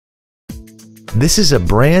This is a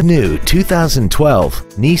brand new 2012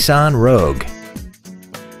 Nissan Rogue.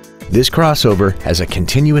 This crossover has a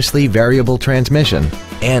continuously variable transmission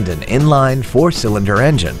and an inline 4-cylinder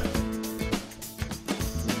engine.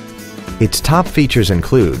 Its top features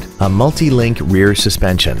include a multi-link rear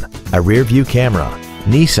suspension, a rear-view camera,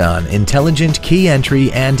 Nissan Intelligent Key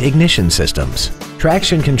Entry and Ignition Systems,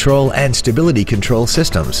 traction control and stability control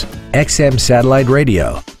systems, XM satellite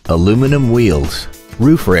radio, aluminum wheels,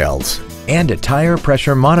 roof rails, and a tire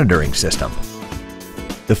pressure monitoring system.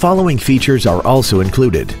 The following features are also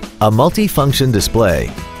included: a multi-function display,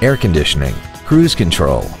 air conditioning, cruise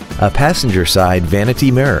control, a passenger side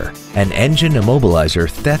vanity mirror, an engine immobilizer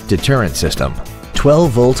theft deterrent system,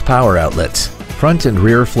 12-volt power outlets, front and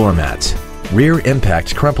rear floor mats, rear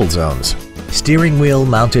impact crumple zones, steering wheel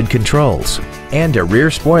mounted controls, and a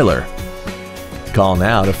rear spoiler. Call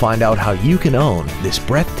now to find out how you can own this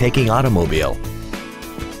breathtaking automobile.